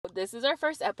this is our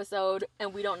first episode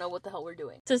and we don't know what the hell we're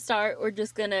doing. To start, we're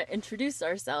just gonna introduce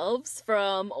ourselves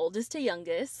from oldest to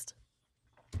youngest.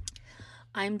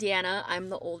 I'm Deanna, I'm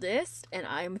the oldest, and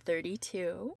I'm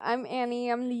 32. I'm Annie,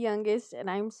 I'm the youngest, and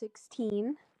I'm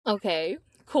 16. Okay,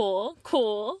 cool.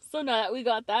 So now that we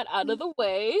got that out of the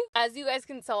way, as you guys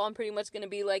can tell, I'm pretty much gonna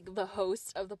be like the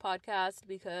host of the podcast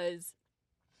because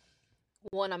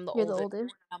one, I'm the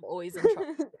oldest. I'm always in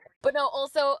charge. But no,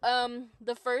 also,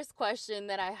 the first question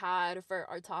that I had for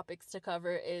our topics to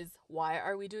cover is, why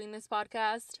are we doing this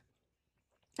podcast?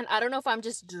 And I don't know if I'm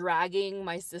just dragging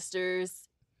my sisters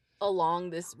along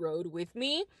this road with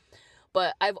me,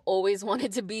 but I've always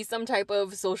wanted to be some type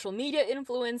of social media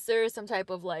influencer, some type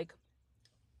of like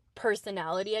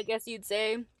personality, I guess you'd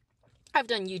say. I've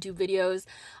done YouTube videos,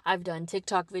 I've done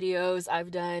TikTok videos,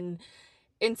 I've done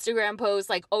Instagram posts,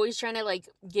 like always trying to like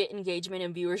get engagement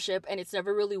and viewership, and it's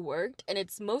never really worked. And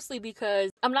it's mostly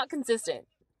because I'm not consistent.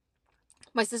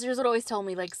 My sisters would always tell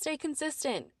me like, stay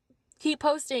consistent, keep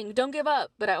posting, don't give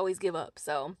up, but I always give up.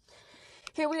 So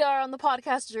here we are on the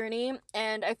podcast journey,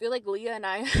 and I feel like Leah and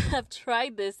I have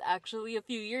tried this actually a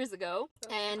few years ago,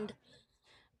 and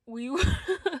we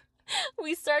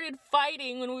we started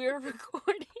fighting when we were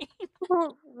recording.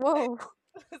 Whoa.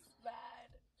 It was bad.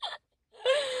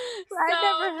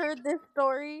 I never heard this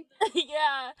story.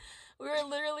 Yeah, we were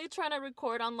literally trying to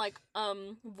record on like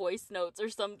voice notes or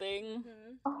something.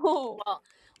 Oh.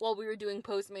 While we were doing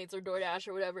Postmates or DoorDash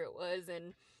or whatever it was,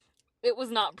 and it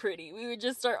was not pretty. We would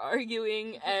just start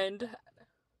arguing, and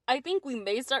I think we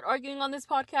may start arguing on this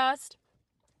podcast.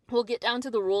 We'll get down to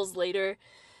the rules later.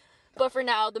 But for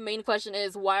now, the main question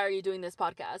is, why are you doing this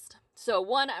podcast? So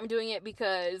one, I'm doing it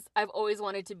because I've always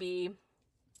wanted to be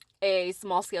a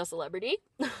small-scale celebrity.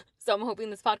 So I'm hoping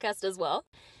this podcast does well.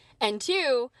 And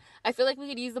two, I feel like we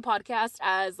could use the podcast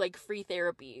as like free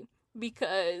therapy,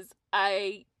 because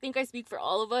I think I speak for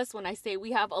all of us when I say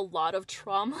we have a lot of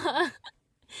trauma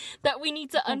that we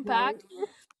need to unpack.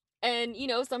 And, you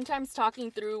know, sometimes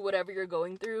talking through whatever you're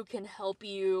going through can help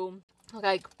you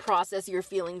like process your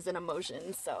feelings and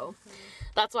emotions. So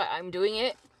that's why I'm doing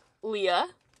it. Leah,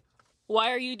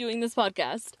 why are you doing this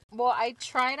podcast? Well, I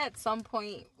tried at some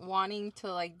point wanting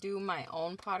to like do my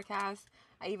own podcast.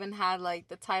 I even had like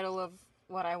the title of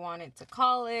what I wanted to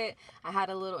call it. I had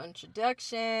a little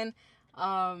introduction.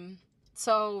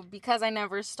 So because I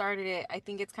never started it, I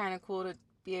think it's kind of cool to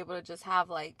be able to just have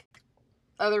like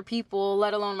other people,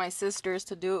 let alone my sisters,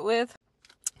 to do it with.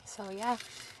 So yeah.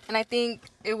 And I think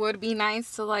it would be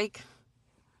nice to like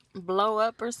blow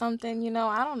up or something, you know,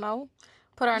 I don't know.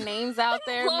 Put our names out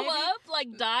there. Blow up?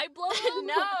 Like die blow up?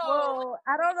 No. Whoa,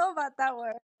 I don't know about that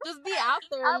one. Just be out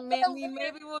there.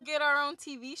 Maybe we'll get our own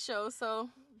TV show. So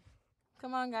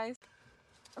come on, guys.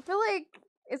 I feel like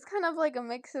it's kind of like a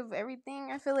mix of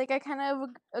everything. I feel like I kind of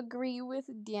agree with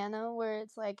Deanna, where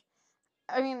it's like,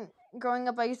 I mean, growing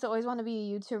up, I used to always want to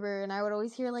be a YouTuber, and I would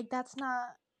always hear like, that's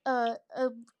not a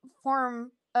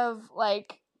form of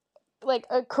like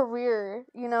a career,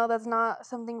 you know, that's not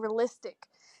something realistic.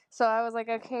 So I was like,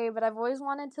 okay, but I've always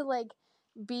wanted to like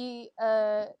be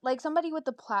like somebody with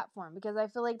a platform, because I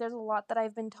feel like there's a lot that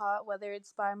I've been taught, whether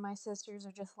it's by my sisters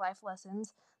or just life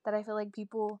lessons, that I feel like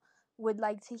people would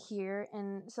like to hear,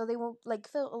 and so they will like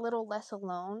feel a little less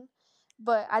alone.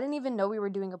 But I didn't even know we were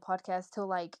doing a podcast till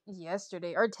like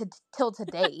yesterday or till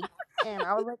today. And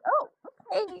I was like, oh,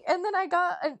 okay. And then I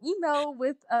got an email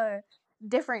with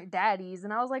different daddies,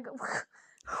 and I was like,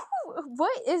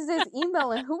 what is this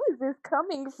email and who is this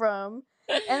coming from?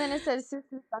 And then it said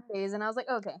Sister Sundays, and I was like,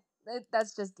 okay,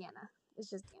 that's just Deanna. It's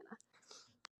just Deanna.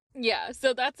 Yeah,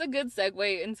 so that's a good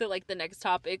segue into like the next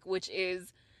topic, which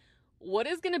is, what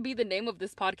is going to be the name of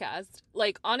this podcast?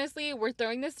 Like, honestly, we're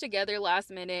throwing this together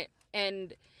last minute,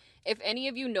 and if any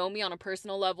of you know me on a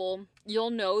personal level,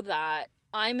 you'll know that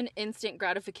I'm an instant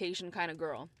gratification kind of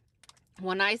girl.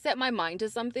 When I set my mind to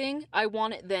something, I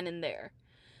want it then and there.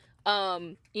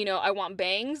 You know, I want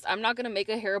bangs. I'm not going to make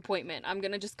a hair appointment. I'm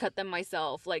going to just cut them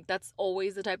myself. Like, that's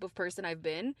always the type of person I've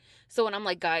been. So when I'm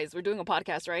like, guys, we're doing a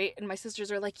podcast, right? And my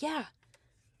sisters are like, yeah,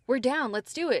 we're down.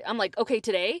 Let's do it. I'm like, okay,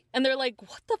 today? And they're like,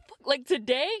 what the fuck? Like,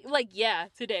 today? Like, yeah,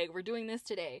 today. We're doing this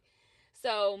today.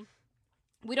 So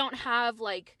we don't have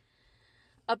like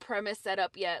a premise set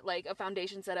up yet, like a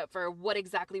foundation set up for what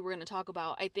exactly we're going to talk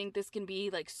about. I think this can be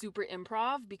like super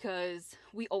improv, because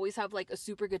we always have like a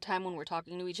super good time when we're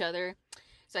talking to each other.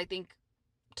 So I think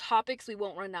topics we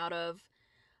won't run out of.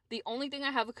 The only thing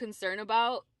I have a concern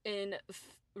about in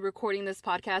recording this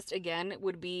podcast again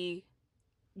would be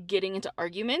getting into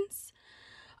arguments.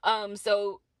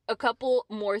 So a couple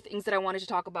more things that I wanted to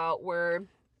talk about were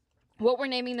what we're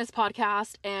naming this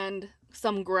podcast and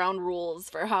some ground rules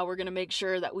for how we're gonna make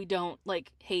sure that we don't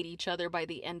like hate each other by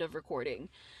the end of recording.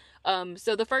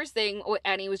 So the first thing what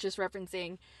Annie was just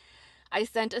referencing, I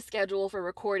sent a schedule for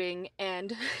recording,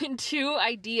 and 2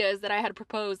 ideas that I had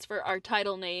proposed for our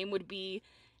title name would be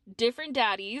Different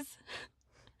Daddies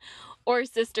or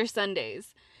Sister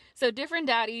Sundays. So Different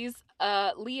Daddies,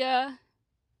 Leah,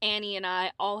 Annie, and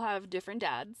I all have different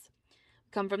dads.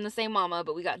 Come from the same mama,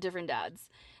 but we got different dads.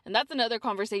 And that's another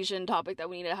conversation topic that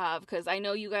we need to have, because I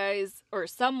know you guys, or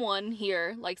someone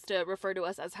here, likes to refer to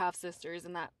us as half sisters,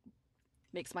 and that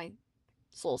makes my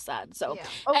soul sad. So,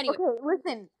 anyway. Okay,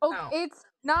 listen. It's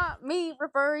not me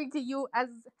referring to you as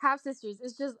half sisters.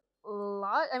 It's just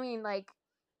like,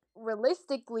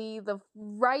 realistically, the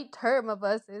right term of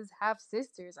us is half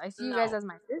sisters. I see you guys as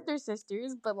my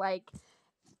sisters, but like,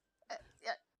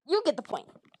 you get the point.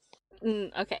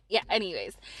 Okay, yeah,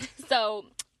 anyways. So,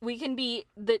 we can be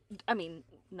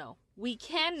we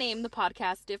can name the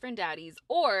podcast Different Daddies,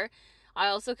 or I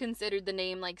also considered the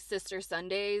name like Sister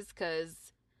Sundays,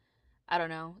 because I don't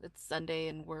know, it's Sunday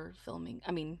and we're filming.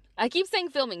 I mean, I keep saying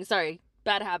filming, sorry,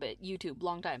 bad habit, YouTube,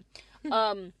 long time.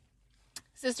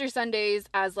 Sister Sundays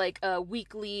as like a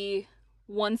weekly,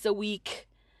 once a week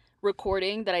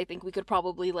recording that I think we could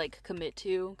probably like commit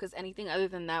to, because anything other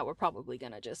than that we're probably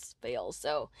gonna just fail.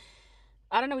 So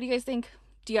I don't know, what do you guys think?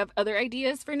 Do you have other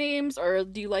ideas for names, or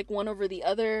do you like one over the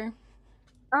other?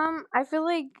 I feel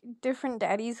like Different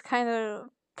Daddies kind of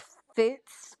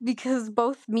fits, because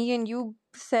both me and you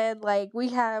said like we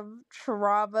have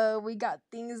trauma, we got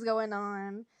things going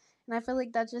on, and I feel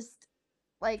like that just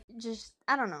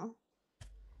I don't know.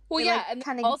 Well, it, yeah, like, and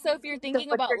kinda also if you're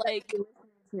thinking about like,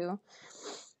 to.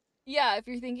 yeah, if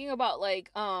you're thinking about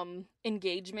like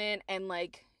engagement and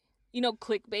like, you know,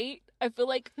 clickbait, I feel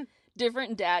like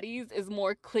Different Daddies is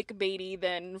more clickbaity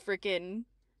than freaking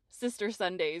Sister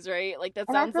Sundays, right? Like that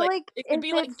And I sounds feel like like it could if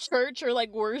be like it's church or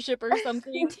like worship or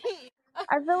something.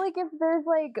 I feel like if there's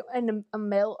like a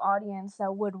male audience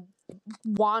that would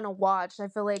want to watch, I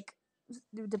feel like,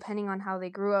 depending on how they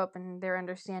grew up and their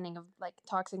understanding of like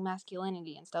toxic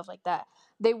masculinity and stuff like that,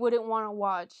 they wouldn't want to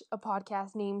watch a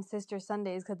podcast named Sister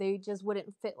Sundays, because they just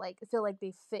wouldn't feel like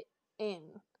they fit in.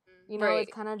 You know, Right.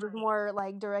 it's kind of just more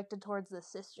like directed towards the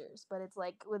sisters, but it's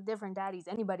like with Different Daddies,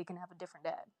 anybody can have a different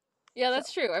dad. Yeah,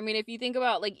 that's true. I mean, if you think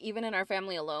about like even in our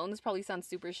family alone, this probably sounds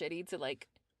super shitty to like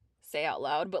say out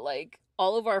loud, but like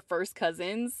all of our first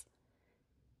cousins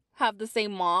have the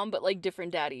same mom but like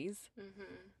different daddies.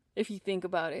 If you think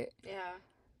about it. Yeah.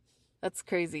 That's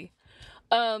crazy.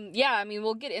 Yeah, I mean,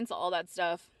 we'll get into all that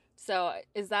stuff. So,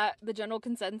 is that the general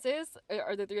consensus?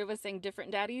 Are the 3 of us saying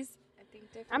different daddies? I think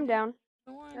different. I'm down.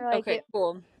 I like Okay, it.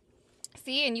 cool.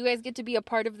 See, and you guys get to be a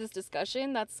part of this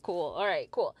discussion. That's cool. All right,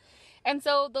 cool. And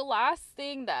so the last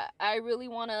thing that I really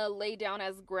want to lay down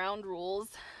as ground rules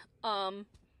are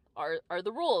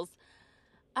the rules.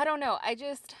 I don't know.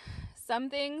 Some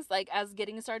things, like as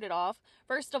getting started off,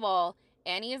 first of all,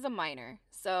 Annie is a minor.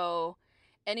 So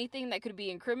anything that could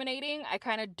be incriminating, I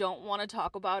kind of don't want to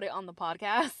talk about it on the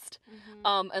podcast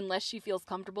unless she feels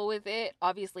comfortable with it.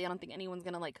 Obviously, I don't think anyone's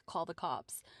going to like call the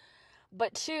cops.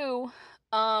 But 2,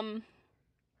 I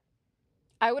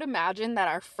would imagine that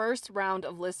our first round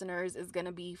of listeners is going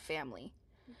to be family.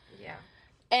 Yeah.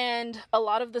 And a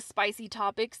lot of the spicy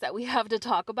topics that we have to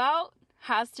talk about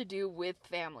has to do with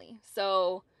family.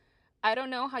 So I don't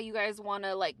know how you guys want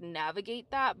to like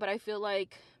navigate that, but I feel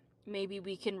like maybe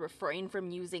we can refrain from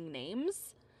using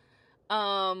names.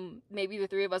 Maybe the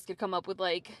 3 of us could come up with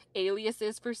like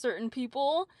aliases for certain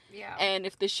people. Yeah. And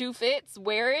if the shoe fits,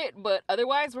 wear it, but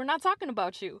otherwise we're not talking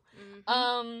about you.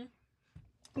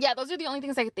 Yeah, those are the only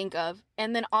things I could think of.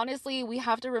 And then honestly, we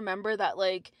have to remember that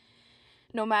like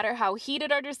no matter how heated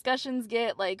our discussions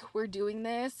get, like we're doing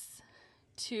this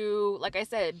to, like I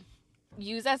said,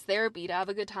 use as therapy, to have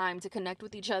a good time, to connect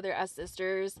with each other as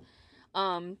sisters,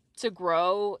 to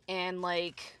grow. And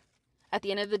like at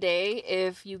the end of the day,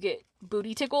 if you get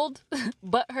booty tickled,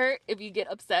 butt hurt, if you get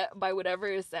upset by whatever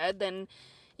is said, then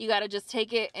you gotta just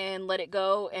take it and let it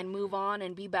go and move on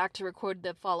and be back to record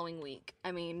the following week.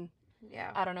 I mean,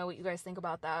 yeah, I don't know what you guys think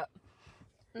about that.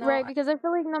 No, right, because I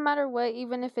feel like no matter what,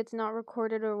 even if it's not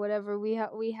recorded or whatever, we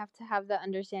have to have that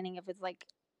understanding. If it's like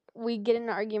we get in an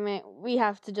argument, we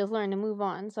have to just learn to move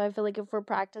on. So I feel like if we're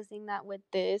practicing that with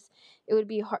this, it would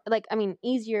be hard,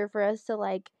 easier for us to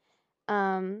like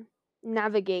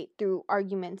navigate through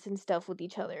arguments and stuff with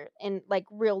each other in like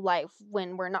real life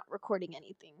when we're not recording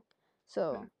anything.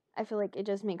 So I feel like it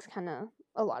just makes kind of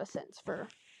a lot of sense for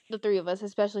the 3 of us,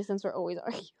 especially since we're always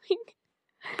arguing.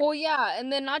 Well, yeah,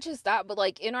 and then not just that, but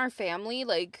like in our family,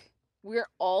 like we're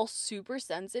all super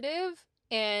sensitive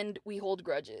and we hold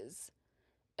grudges.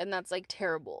 and that's like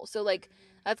terrible. So like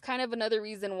that's kind of another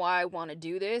reason why I want to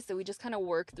do this. So we just kind of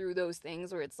work through those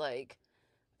things where it's like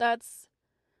that's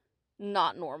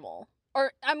not normal.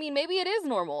 Or I mean, maybe it is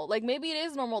normal. Like maybe it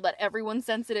is normal that everyone's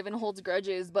sensitive and holds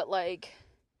grudges, but like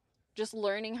just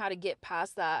learning how to get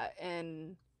past that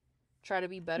and try to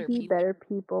be better people. Better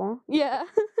people. Yeah.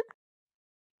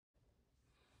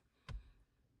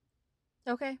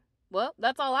 Okay. Well,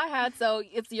 that's all I had. So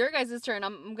it's your guys' turn.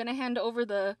 I'm gonna hand over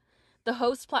the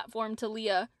host platform to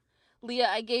Leah. Leah,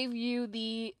 I gave you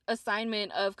the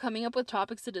assignment of coming up with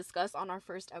topics to discuss on our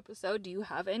first episode. Do you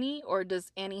have any, or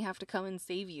does Annie have to come and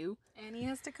save you? Annie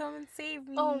has to come and save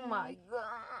me. Oh my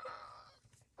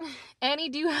god. Annie,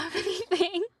 do you have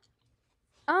anything?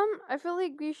 I feel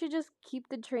like we should just keep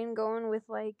the train going with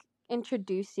like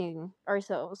introducing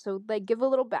ourselves. So like give a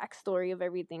little backstory of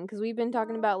everything, because we've been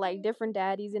talking about like different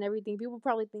daddies and everything. People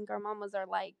probably think our mamas are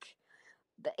like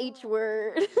the H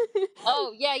word.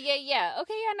 Oh, yeah. Okay,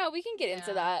 yeah, no, we can get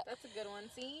into that. That's a good one.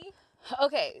 See?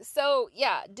 Okay, so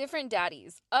yeah, different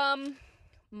daddies.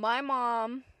 My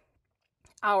mom,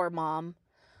 our mom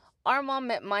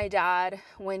met my dad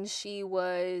when she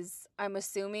was, I'm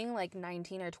assuming, like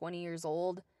 19 or 20 years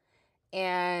old.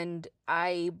 And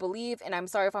I believe, and I'm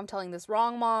sorry if I'm telling this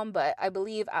wrong, Mom, but I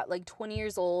believe at like 20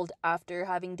 years old, after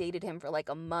having dated him for like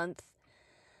a month,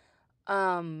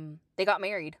 they got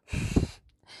married.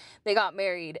 They got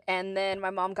married, and then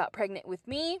my mom got pregnant with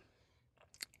me,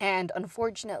 and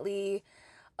unfortunately,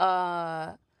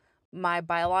 my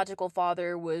biological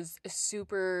father was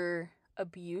super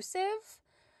abusive.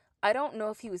 I don't know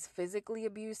if he was physically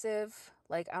abusive.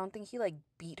 Like, I don't think he, like,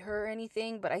 beat her or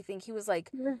anything, but I think he was,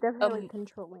 like... He was definitely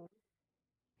controlling.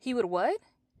 He would what?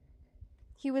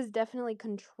 He was definitely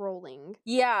controlling.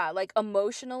 Yeah, like,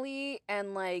 emotionally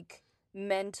and, like,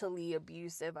 mentally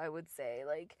abusive, I would say.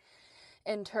 Like,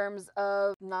 in terms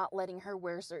of not letting her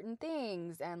wear certain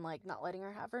things and, like, not letting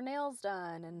her have her nails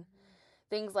done and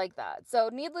things like that. So,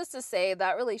 needless to say,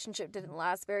 that relationship didn't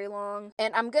last very long.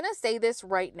 And I'm gonna say this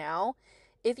right now.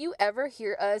 If you ever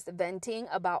hear us venting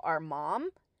about our mom,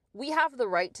 we have the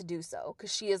right to do so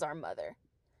because she is our mother.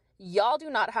 Y'all do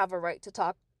not have a right to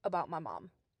talk about my mom,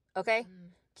 okay?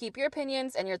 Keep your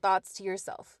opinions and your thoughts to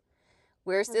yourself.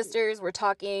 We're sisters. We're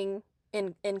talking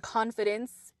in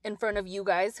confidence in front of you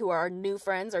guys who are our new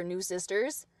friends, our new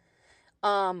sisters.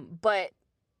 But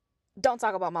don't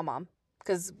talk about my mom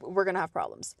because we're going to have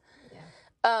problems.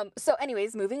 Yeah. So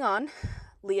anyways, moving on.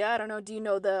 Leah, I don't know, do you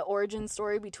know the origin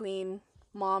story between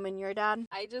mom and your dad?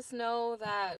 I just know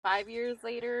that 5 years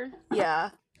later, Yeah.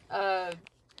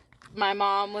 my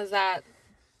mom was at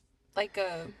like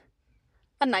a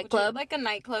nightclub. Like a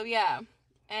nightclub, yeah.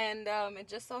 And it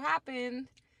just so happened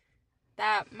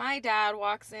that my dad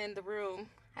walks in the room.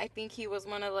 I think he was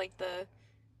one of like the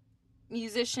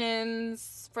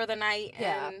musicians for the night.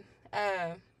 Yeah.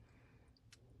 And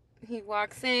he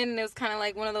walks in, and it was kind of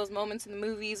like one of those moments in the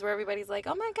movies where everybody's like,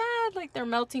 oh my god, like they're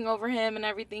melting over him and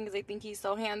everything because they think he's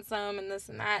so handsome and this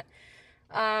and that.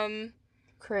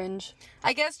 Cringe.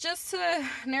 I guess just to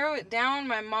narrow it down,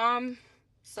 my mom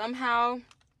somehow,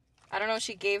 I don't know,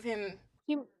 she gave him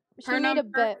She her made number. a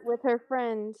bet with her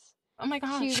friends. Oh my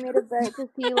gosh. She made a bet to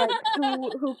see like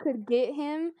who could get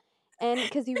him, and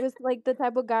because he was like the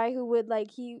type of guy who would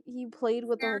like he played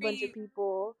with a whole bunch of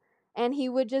people, and he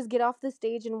would just get off the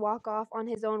stage and walk off on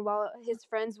his own while his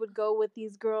friends would go with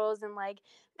these girls and like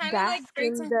Kind of like bask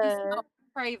great in to the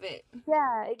private.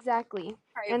 yeah, exactly.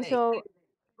 And so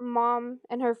mom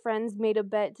and her friends made a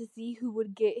bet to see who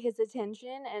would get his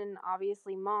attention, and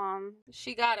obviously mom.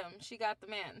 She got him. She got the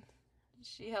man.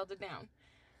 She held it down.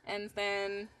 And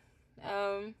then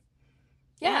a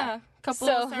couple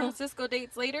of San Francisco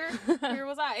dates later, here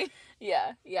was I.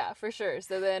 Yeah, for sure.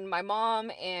 So then my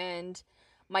mom and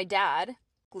my dad,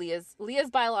 Leah's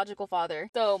biological father.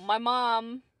 So my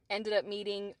mom ended up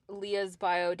meeting Leah's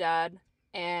bio dad,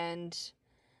 and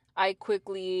I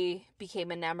quickly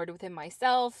became enamored with him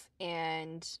myself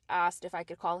and asked if I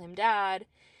could call him dad.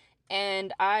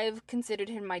 And I've considered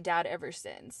him my dad ever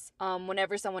since.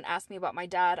 Whenever someone asks me about my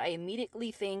dad, I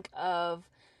immediately think of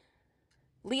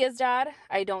Leah's dad.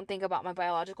 I don't think about my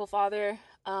biological father.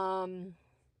 My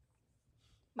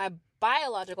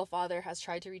biological father has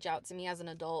tried to reach out to me as an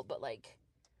adult, but like,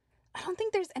 I don't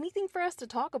think there's anything for us to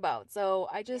talk about. So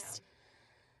I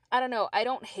don't know. I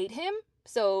don't hate him.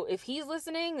 So if he's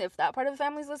listening, if that part of the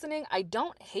family's listening, I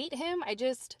don't hate him.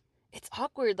 It's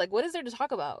awkward. Like, what is there to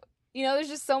talk about? You know, there's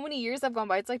just so many years have gone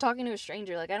by. It's like talking to a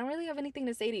stranger. Like, I don't really have anything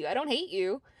to say to you. I don't hate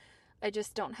you. I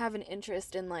just don't have an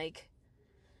interest in, like,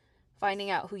 finding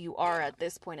out who you are at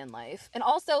this point in life. And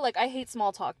also, like, I hate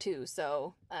small talk too,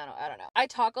 so I don't know. I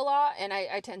talk a lot, and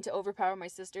I tend to overpower my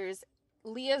sisters.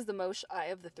 Leah's the most shy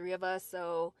of the three of us,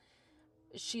 so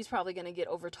she's probably gonna get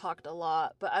over talked a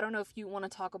lot. But I don't know if you want to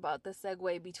talk about the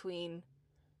segue between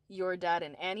your dad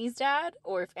and Annie's dad,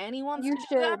 or if Annie wants You to do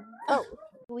should. that. Oh,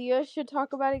 Leah should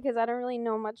talk about it because I don't really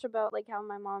know much about like how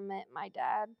my mom met my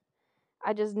dad.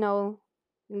 I just know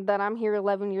that I'm here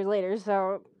 11 years later.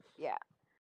 So yeah.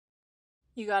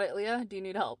 You got it, Leah? Do you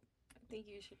need help? I think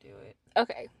you should do it.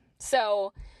 Okay.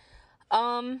 So,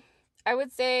 I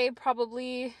would say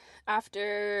probably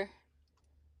after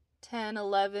 10,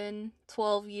 11,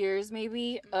 12 years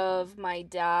maybe of my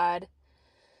dad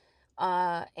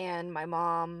and my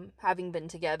mom having been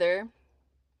together,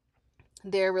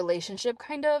 their relationship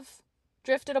kind of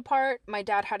drifted apart. My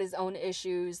dad had his own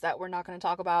issues that we're not going to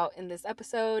talk about in this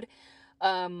episode.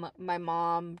 My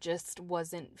mom just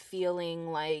wasn't feeling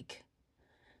like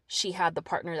she had the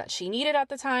partner that she needed at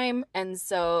the time, and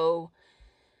so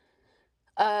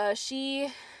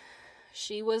she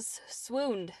was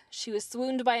swooned. She was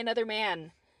swooned by another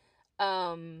man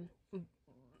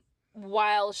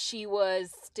while she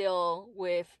was still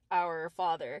with our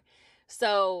father.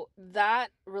 So that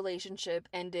relationship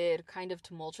ended kind of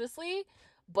tumultuously,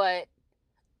 but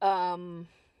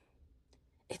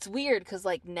it's weird because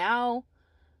like now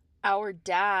our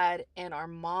dad and our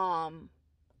mom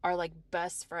are like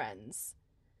best friends,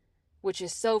 which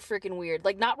is so freaking weird.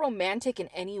 Like not romantic in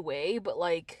any way, but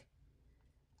like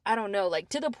I don't know, like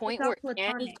to the point all where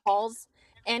platonic.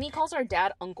 Annie calls our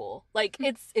dad uncle. Like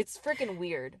it's freaking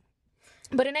weird.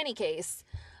 But in any case,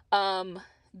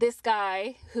 this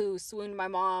guy who swooned my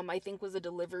mom, I think was a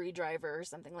delivery driver or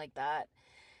something like that,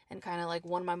 and kind of like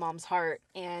won my mom's heart.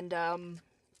 And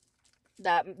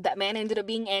that man ended up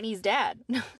being Annie's dad.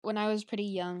 When I was pretty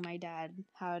young, my dad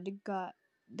had got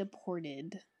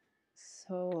deported.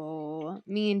 So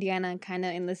me and Deanna kind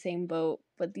of in the same boat,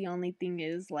 but the only thing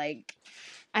is like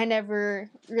I never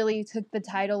really took the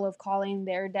title of calling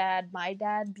their dad my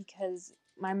dad because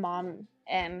my mom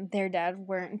and their dad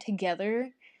weren't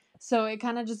together. So it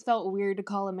kind of just felt weird to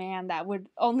call a man that would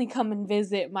only come and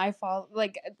visit my father,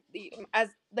 like as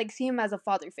like see him as a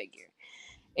father figure.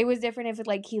 It was different if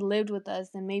like he lived with us,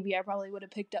 then maybe I probably would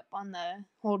have picked up on the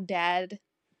whole dad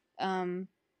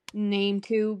name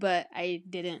too, but I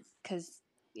didn't because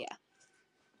yeah,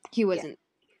 he wasn't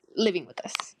living with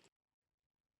us.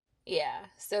 Yeah,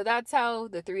 so that's how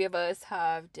the three of us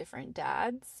have different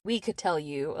dads. We could tell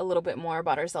you a little bit more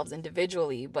about ourselves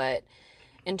individually, but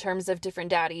in terms of different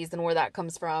daddies and where that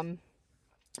comes from,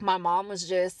 my mom has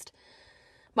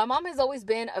always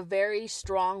been a very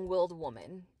strong-willed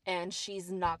woman, and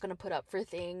she's not going to put up for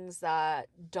things that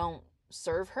don't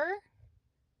serve her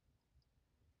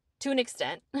to an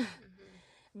extent.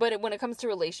 But when it comes to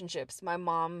relationships, my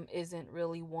mom isn't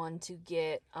really one to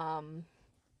get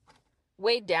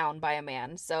weighed down by a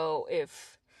man. So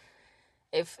if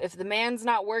the man's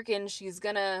not working, she's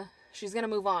gonna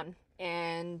move on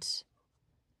and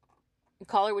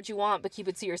call her what you want, but keep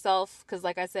it to yourself. Because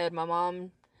like I said, my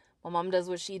mom does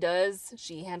what she does.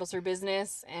 She handles her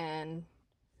business, and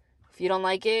if you don't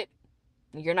like it,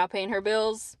 you're not paying her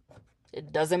bills,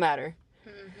 it doesn't matter.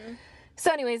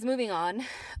 So anyways, moving on.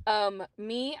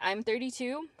 Me, I'm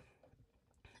 32.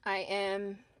 I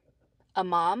am a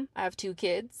mom. I have 2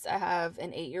 kids. I have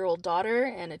an 8-year-old daughter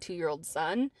and a 2-year-old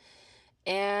son.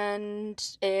 And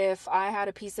if I had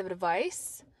a piece of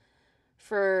advice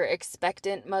for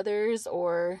expectant mothers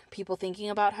or people thinking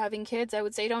about having kids, I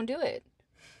would say don't do it.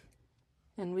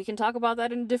 And we can talk about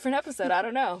that in a different episode. I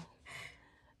don't know.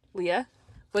 Leah,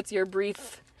 what's your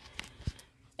brief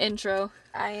intro?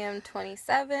 I am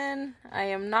 27. I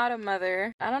am not a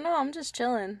mother. I don't know. I'm just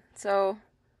chilling. So,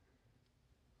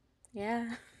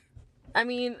 yeah. I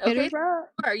mean, okay.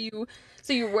 Are you?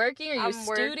 So you're working? Are you a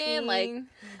student? Working.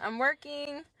 I'm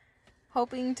working.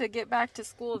 Hoping to get back to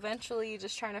school eventually.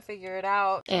 Just trying to figure it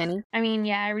out. Annie? I mean,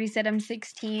 yeah, I already said I'm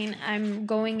 16. I'm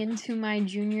going into my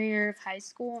junior year of high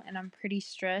school, and I'm pretty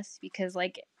stressed because,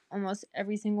 like, almost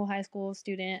every single high school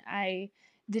student, I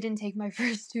didn't take my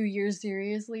first 2 years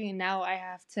seriously, and now I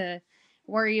have to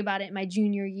worry about it my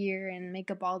junior year and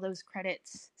make up all those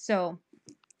credits. So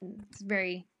it's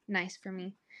very nice for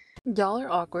me. Y'all are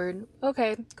awkward.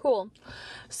 Okay, cool.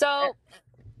 So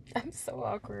I'm so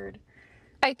awkward.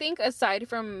 I think aside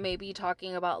from maybe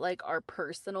talking about like our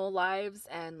personal lives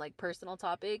and like personal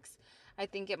topics, I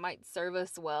think it might serve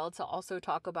us well to also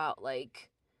talk about like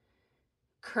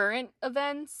current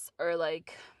events or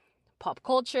like pop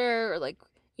culture or like,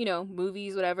 you know,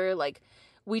 movies, whatever. Like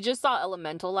We just saw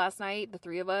Elemental last night, the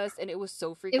three of us, and it was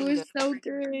so freaking It was good. so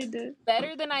good.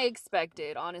 Better than I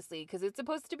expected, honestly, because it's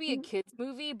supposed to be a kids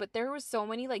movie, but there was so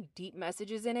many like deep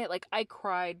messages in it. Like I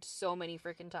cried so many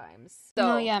freaking times. So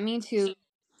No, yeah, me too.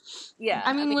 yeah,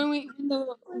 I mean,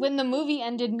 when the movie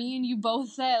ended, me and you both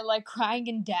said like crying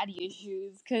and daddy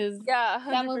issues because yeah,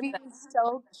 that 100%. movie was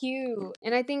so cute,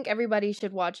 and I think everybody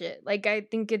should watch it. Like, I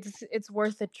think it's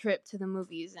worth a trip to the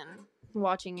movies and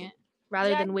watching it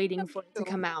rather than waiting for it to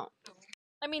come out.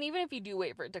 I mean, even if you do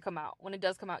wait for it to come out, when it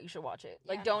does come out, you should watch it.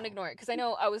 Like, don't ignore it. Because I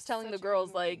know I was telling the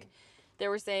girls, like, they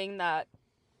were saying that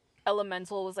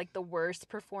Elemental was, like, the worst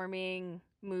performing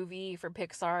movie for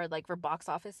Pixar, like, for box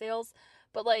office sales.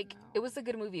 But, like, it was a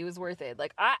good movie. It was worth it.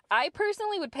 Like, I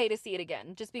personally would pay to see it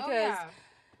again. Just because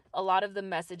a lot of the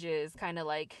messages kind of,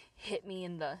 like, hit me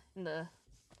in the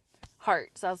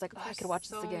heart. So I was like, oh, I could watch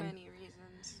this again. So many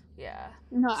reasons. Yeah.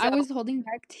 No, I was holding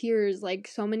back tears like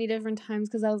so many different times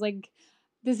because I was like,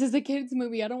 this is a kids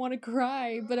movie. I don't want to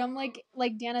cry, but I'm like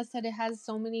Deanna said, it has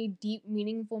so many deep,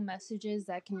 meaningful messages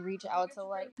that can reach out to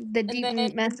like the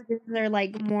deep messages are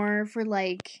like more for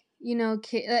like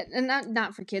and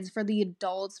not for kids, for the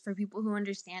adults, for people who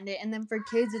understand it, and then for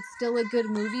kids, it's still a good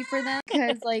movie for them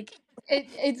because like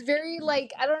it's very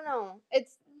like I don't know,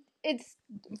 it's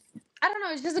I don't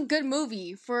know, it's just a good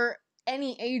movie for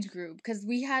any age group because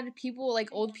we had people like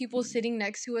old people sitting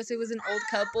next to us. It was an old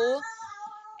couple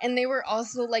and they were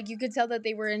also like you could tell that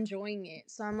they were enjoying it.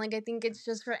 So I'm like I think it's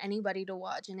just for anybody to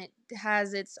watch, and it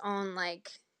has its own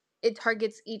like it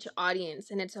targets each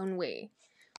audience in its own way.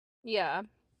 Yeah,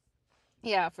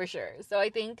 for sure. So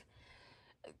I think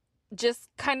just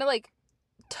kind of like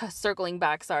circling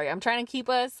back, sorry, I'm trying to keep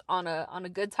us on a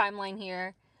good timeline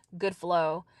here, good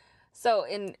flow. So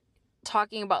in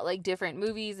talking about like different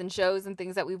movies and shows and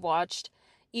things that we've watched,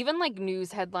 even like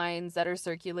news headlines that are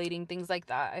circulating, things like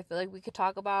that, I feel like we could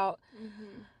talk about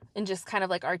and just kind of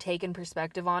like our take and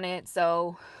perspective on it.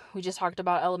 So we just talked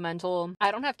about Elemental. I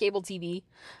don't have cable TV.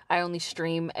 I only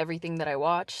stream everything that I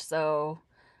watch, so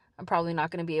I'm probably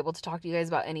not going to be able to talk to you guys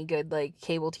about any good like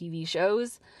cable TV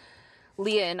shows.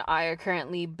 Leah and I are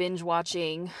currently binge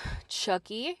watching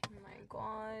Chucky. Oh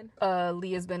my god.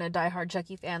 Leah's been a diehard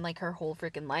Chucky fan like her whole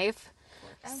freaking life.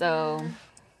 So,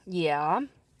 yeah.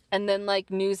 And then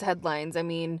like news headlines, I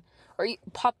mean, or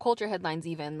pop culture headlines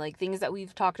even, like things that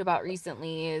we've talked about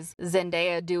recently is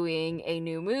Zendaya doing a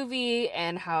new movie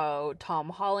and how Tom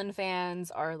Holland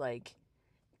fans are like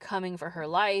coming for her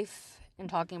life and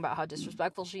talking about how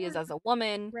disrespectful she is as a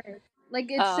woman. Right. Like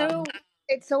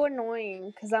it's so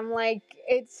annoying because I'm like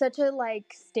it's such a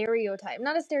like stereotype,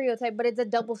 not a stereotype, but it's a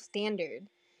double standard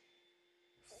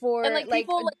for and like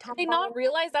people like, Tom they Holland. not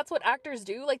realize that's what actors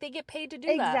do. Like they get paid to do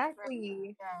that.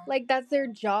 Exactly. Like that's their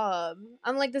job.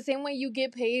 I'm like the same way you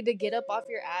get paid to get up off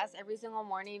your ass every single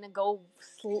morning and go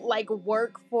like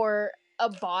work for a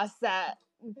boss that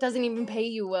doesn't even pay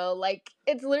you well. Like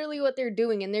it's literally what they're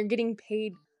doing, and they're getting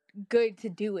paid good to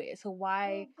do it. So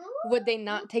why would they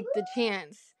not take the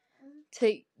chance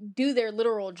to do their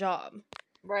literal job?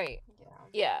 Right.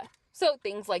 Yeah. So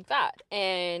things like that.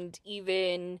 And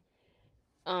even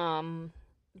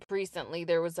recently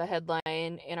there was a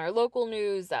headline in our local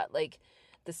news that like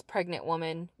this pregnant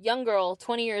woman, young girl,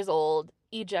 20 years old,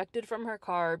 ejected from her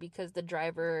car because the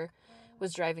driver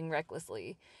was driving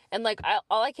recklessly. And like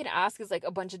all I can ask is like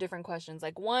a bunch of different questions.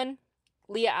 Like one,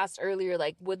 Leah asked earlier,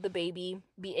 like, would the baby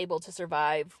be able to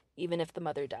survive even if the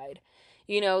mother died?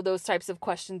 You know, those types of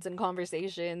questions and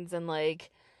conversations. And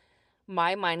like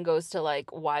my mind goes to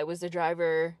like, why was the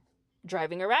driver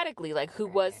driving erratically? Like who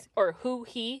was, or who,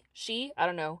 he, she, I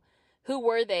don't know, who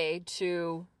were they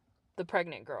to the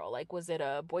pregnant girl? Like was it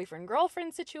a boyfriend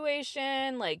girlfriend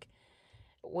situation? Like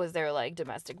was there like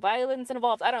domestic violence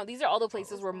involved? I don't know. These are all the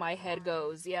places where my head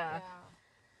goes. Yeah.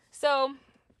 So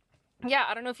yeah,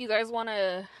 I don't know if you guys want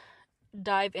to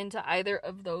dive into either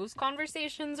of those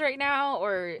conversations right now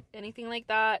or anything like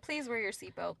that. Please wear your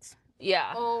seatbelts.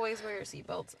 Yeah. Always wear your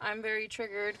seatbelts. I'm very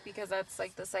triggered because that's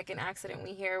like the second accident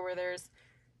we hear where there's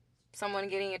someone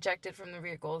getting ejected from the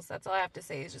vehicles. That's all I have to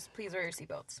say is just please wear your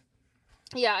seatbelts.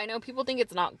 Yeah, I know people think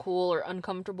it's not cool or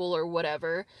uncomfortable or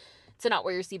whatever to not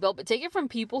wear your seatbelt, but take it from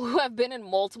people who have been in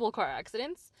multiple car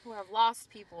accidents. Who have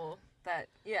lost people that,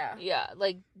 yeah. Yeah,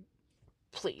 like,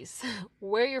 please,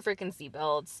 wear your freaking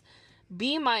seatbelts.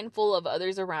 Be mindful of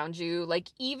others around you. Like,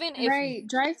 even if... Right,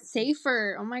 drive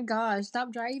safer. Oh my gosh,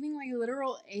 stop driving like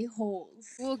literal a-holes.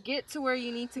 We'll get to where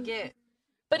you need to get.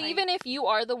 But like, even if you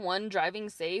are the one driving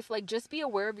safe, like, just be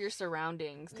aware of your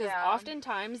surroundings. Because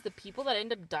oftentimes, the people that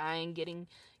end up dying, getting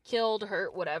killed,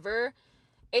 hurt, whatever,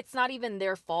 it's not even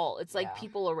their fault. It's like Yeah.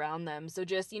 people around them. So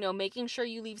just, making sure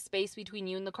you leave space between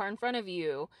you and the car in front of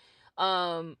you.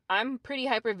 I'm pretty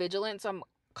hyper vigilant, so I'm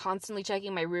constantly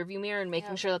checking my rearview mirror and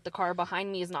making sure that the car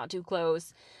behind me is not too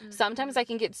close. Sometimes I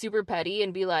can get super petty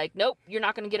and be like, nope, you're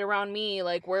not going to get around me.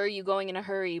 Like, where are you going in a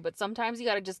hurry? But sometimes you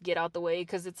got to just get out the way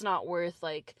because it's not worth,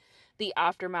 like, the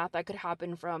aftermath that could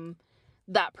happen from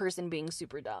that person being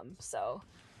super dumb. So,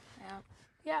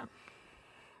 yeah.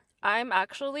 I'm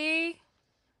actually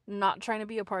not trying to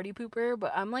be a party pooper,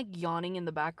 but I'm like yawning in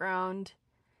the background.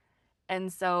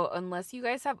 And so unless you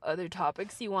guys have other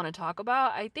topics you want to talk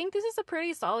about, I think this is a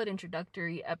pretty solid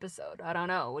introductory episode. I don't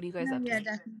know. What do you guys have to say?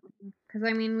 Definitely. Because,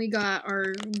 I mean, we got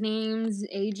our names,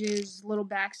 ages, little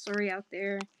backstory out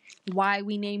there, why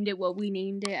we named it, what we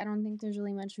named it. I don't think there's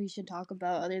really much we should talk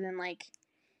about other than, like,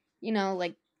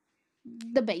 like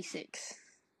the basics.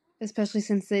 Especially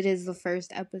since it is the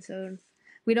first episode.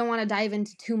 We don't want to dive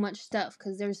into too much stuff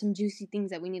because there's some juicy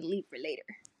things that we need to leave for later.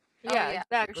 Yeah,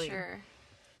 exactly. For sure.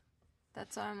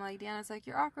 That's why I'm like, Deanna's like,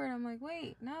 you're awkward. I'm like,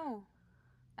 wait, no.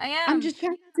 I am. I'm just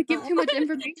trying not to give too much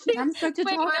information. I'm such a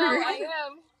talker. I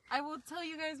am. I will tell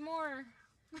you guys more.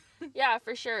 Yeah,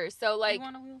 for sure. So, like,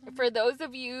 for those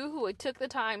of you who took the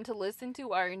time to listen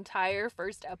to our entire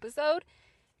first episode,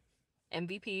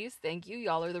 MVPs, thank you.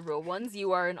 Y'all are the real ones.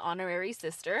 You are an honorary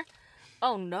sister.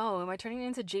 Oh no, am I turning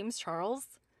into James Charles?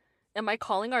 Am I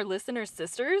calling our listeners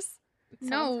sisters?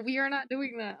 No, we are not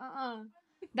doing that.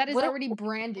 That is already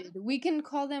branded. We can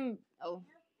call them. Oh,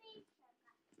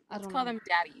 let's call them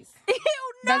daddies. Ew,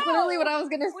 no! That's literally what I was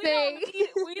gonna say.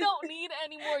 We don't need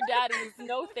any more daddies.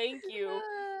 No, thank you.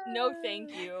 No,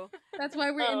 thank you. That's why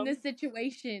we're in this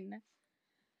situation.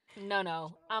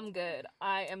 No, I'm good.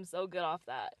 I am so good off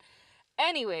that.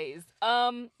 Anyways,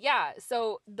 yeah,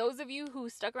 so those of you who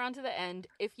stuck around to the end,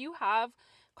 if you have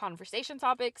conversation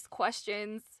topics,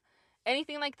 questions,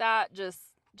 anything like that, just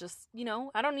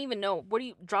I don't even know. What do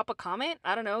you drop a comment?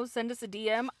 I don't know, send us a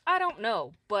DM. I don't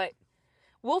know, but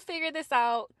we'll figure this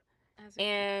out.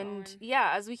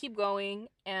 As we keep going,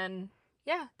 and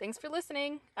yeah, thanks for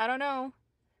listening. I don't know.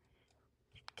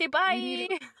 Okay, bye.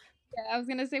 I was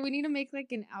gonna say we need to make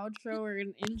like an outro or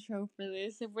an intro for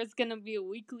this if it's gonna be a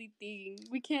weekly thing.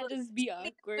 We can't just be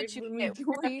awkward when we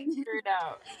join. Figure it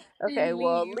out. Okay,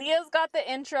 well, Leah's got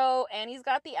the intro, Annie's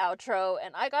got the outro,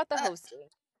 and I got the hosting.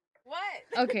 What?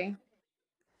 Okay.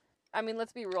 I mean,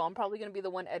 let's be real. I'm probably gonna be the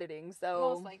one editing,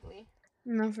 so most likely.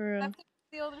 No, for real. That's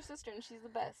the older sister, and she's the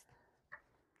best.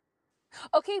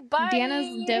 Okay, bye.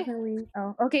 Deanna's definitely.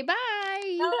 Oh, okay,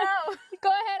 bye. No. Go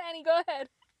ahead, Annie. Go ahead.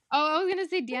 Oh, I was gonna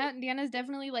say Deanna's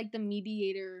definitely like the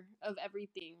mediator of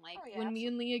everything. Like when me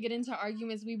and Leah get into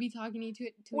arguments, we be talking to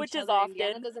which each is other. often.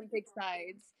 Deanna doesn't pick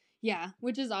sides. Yeah,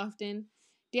 which is often.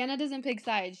 Deanna doesn't pick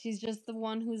sides. She's just the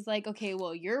one who's like, okay,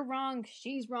 well, you're wrong,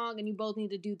 she's wrong, and you both need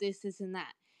to do this, and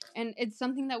that. And it's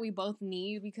something that we both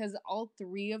need because all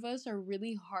three of us are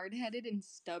really hard-headed and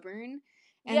stubborn.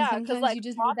 And sometimes like, you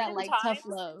just need that, like, tough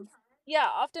love. Yeah,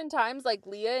 oftentimes, like,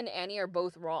 Leah and Annie are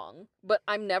both wrong, but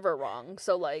I'm never wrong,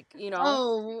 so, like,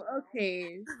 Oh,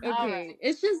 okay. Right.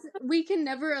 It's just, we can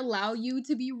never allow you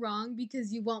to be wrong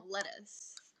because you won't let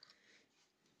us.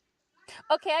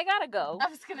 Okay, I gotta go. I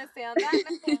was gonna say on that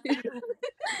note.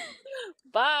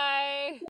 Bye!